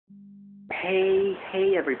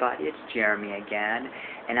Hey everybody, it's Jeremy again,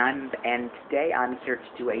 and today I'm here to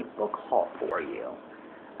do a book haul for you.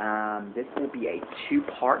 This will be a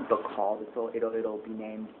two-part book haul. It'll be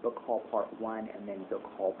named Book Haul Part 1 and then Book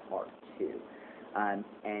Haul Part 2. And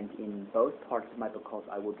in both parts of my book hauls,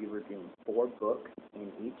 I will be reviewing 4 books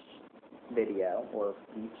in each video or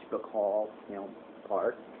each book haul,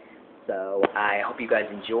 part. So I hope you guys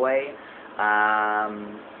enjoy.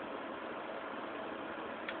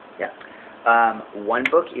 Yeah. One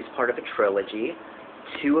book is part of a trilogy,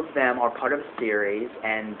 2 of them are part of a series,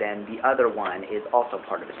 and then the other one is also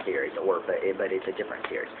part of a series, but it's a different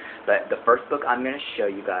series. But the first book I'm going to show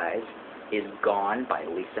you guys is Gone by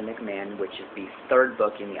Lisa McMann, which is the 3rd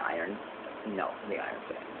book in the Iron Fang.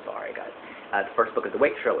 Sorry, guys. The first book of the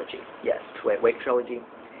Wake trilogy. Yes, Wake trilogy.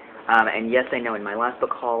 And yes, I know in my last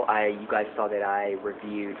book haul, you guys saw that I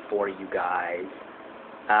reviewed for you guys.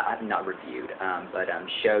 Not reviewed, but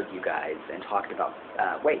showed you guys and talked about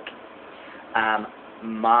Wake. I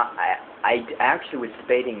actually was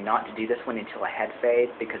debating not to do this one until I had Fade,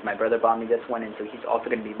 because my brother bought me this one, and so he's also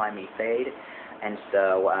going to be buying me Fade. And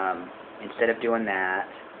so instead of doing that,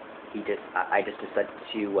 I just decided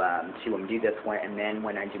to do this one, and then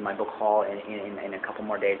when I do my book haul in a couple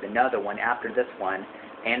more days, another one after this one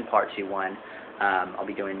and Part 2 one, I'll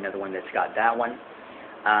be doing another one that's got that one,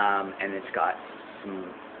 and it's got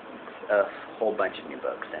a whole bunch of new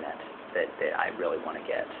books in it that I really want to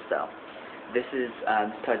get. So this is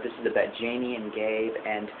about Janie and Gabe,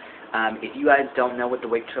 and if you guys don't know what the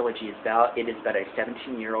Wake trilogy is about, it is about a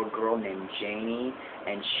 17-year-old girl named Janie,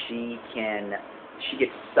 and she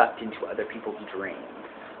gets sucked into other people's dreams,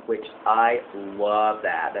 which I love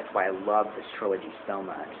that. That's why I love this trilogy so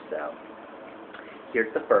much. So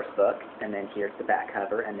here's the first book, and then here's the back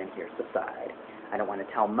cover, and then here's the side. I don't want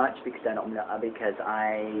to tell much because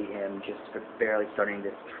I am just barely starting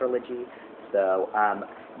this trilogy. So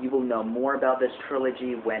you will know more about this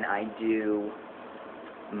trilogy when I do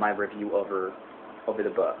my review over the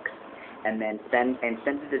books. And then since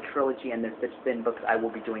it's a trilogy and there's such thin books, I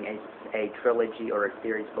will be doing a trilogy or a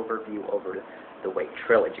series overview over the Wake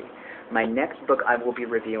trilogy. My next book I will be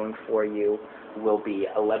reviewing for you will be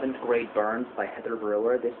 11th Grade Burns by Heather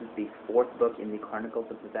Brewer. This is the 4th book in the Chronicles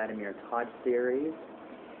of the Vladimir Todd series,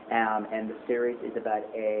 and the series is about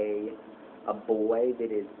a boy that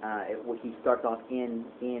is he starts off in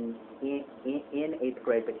 8th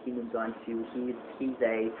grade, but he moves on to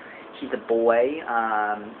he's a boy.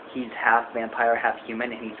 He's half vampire, half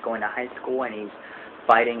human, and he's going to high school, and he's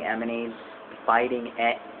fighting enemies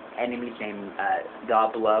named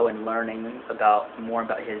Doblo, and learning more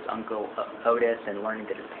about his uncle Otis, and learning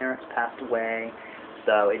that his parents passed away.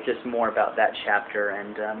 So it's just more about that chapter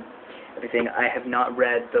and everything. I have not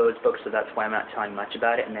read those books, so that's why I'm not telling much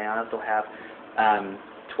about it. And then I also have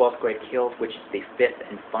 12th Grade Kills, which is the 5th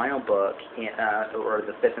and final book, or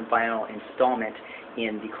the 5th and final installment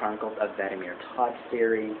in the Chronicles of Vladimir Todd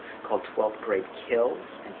series, called 12th Grade Kills.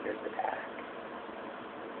 And here's the back.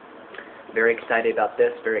 Very excited about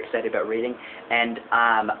this, very excited about reading, and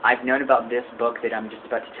I've known about this book that I'm just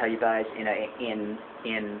about to tell you guys in a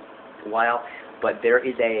while, but there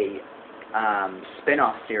is a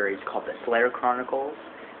spin-off series called the Slayer Chronicles,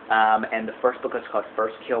 and the first book is called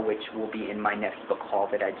First Kill, which will be in my next book haul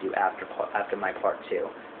that I do after my Part 2.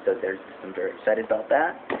 So I'm very excited about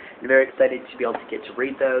that. I'm very excited to be able to get to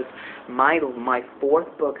read those. My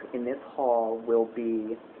 4th book in this haul will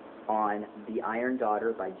be on The Iron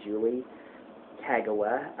Daughter by Julie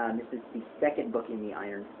Kagawa. This is the 2nd book in the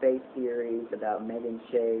Iron Fae series about Megan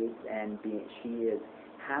Chase, and she is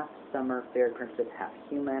half summer fairy princess, half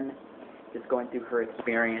human, just going through her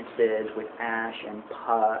experiences with Ash and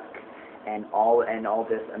Puck and all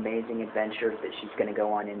this amazing adventures that she's going to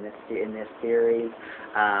go on in this series.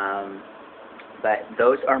 But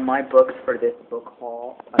those are my books for this book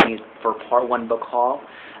haul. For Part 1 book haul.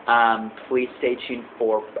 Please stay tuned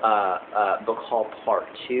for book haul Part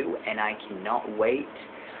 2, and I cannot wait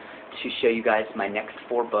to show you guys my next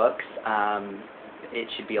 4 books. It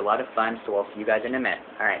should be a lot of fun, so I'll see you guys in a minute.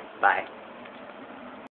 Alright, bye.